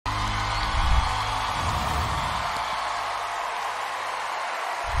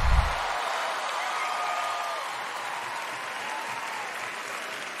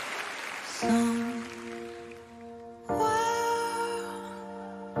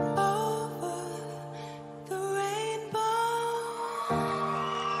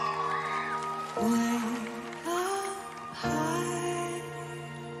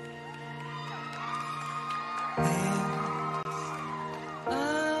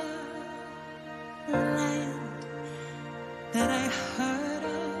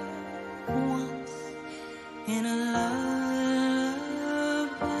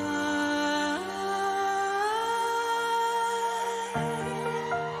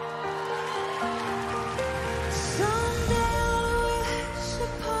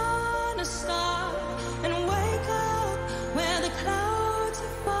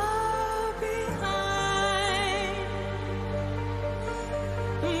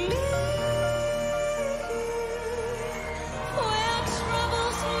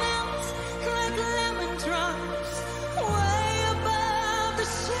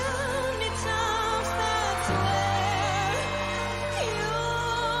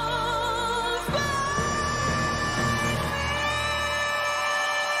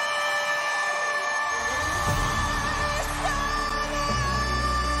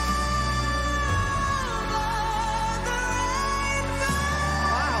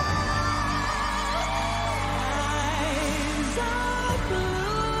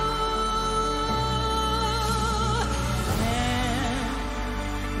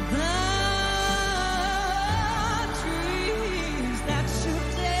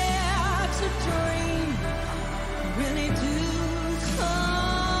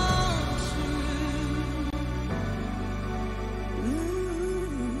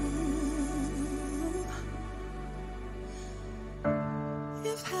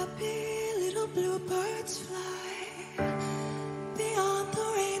happy little bluebirds fly beyond the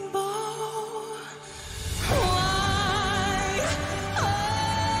rainbow. Why? Oh,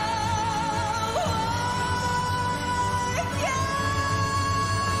 why? Yeah.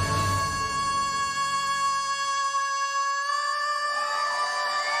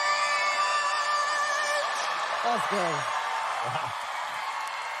 Let's go. Wow.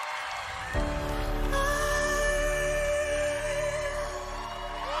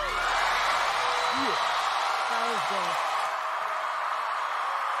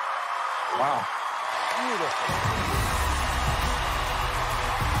 Wow. Beautiful.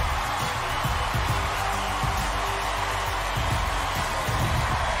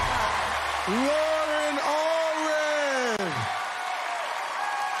 Loren Allred.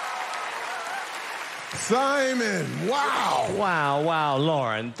 Simon, wow. Wow, wow,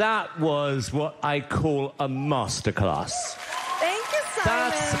 Loren, that was what I call a masterclass. Thank you,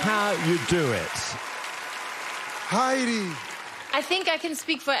 Simon. That's how you do it. Heidi. I think I can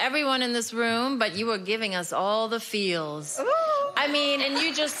speak for everyone in this room, but you were giving us all the feels. Ooh. I mean, and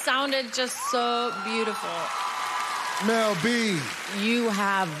you just sounded just so beautiful. Mel B. You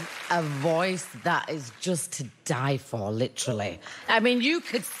have a voice that is just to die for, literally. I mean, you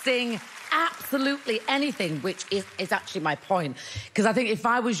could sing absolutely anything, which is actually my point. Because I think if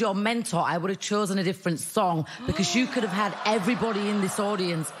I was your mentor, I would have chosen a different song because you could have had everybody in this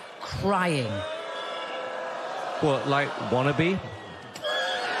audience crying. What, like Wannabe?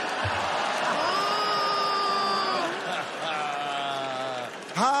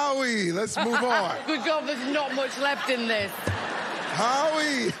 Howie, let's move on. Good job, there's not much left in this.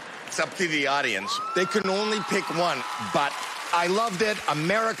 Howie. It's up to the audience. They can only pick one, but I loved it.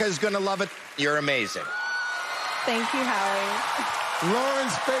 America's gonna love it. You're amazing. Thank you, Howie.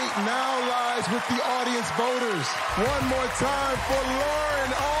 Loren's fate now lies with the audience voters. One more time for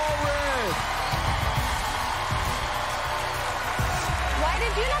Loren Allred. Why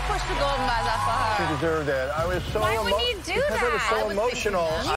did you not push the golden vase off of her? She deserved it. I was so Why would you do because that? I was so emotional. You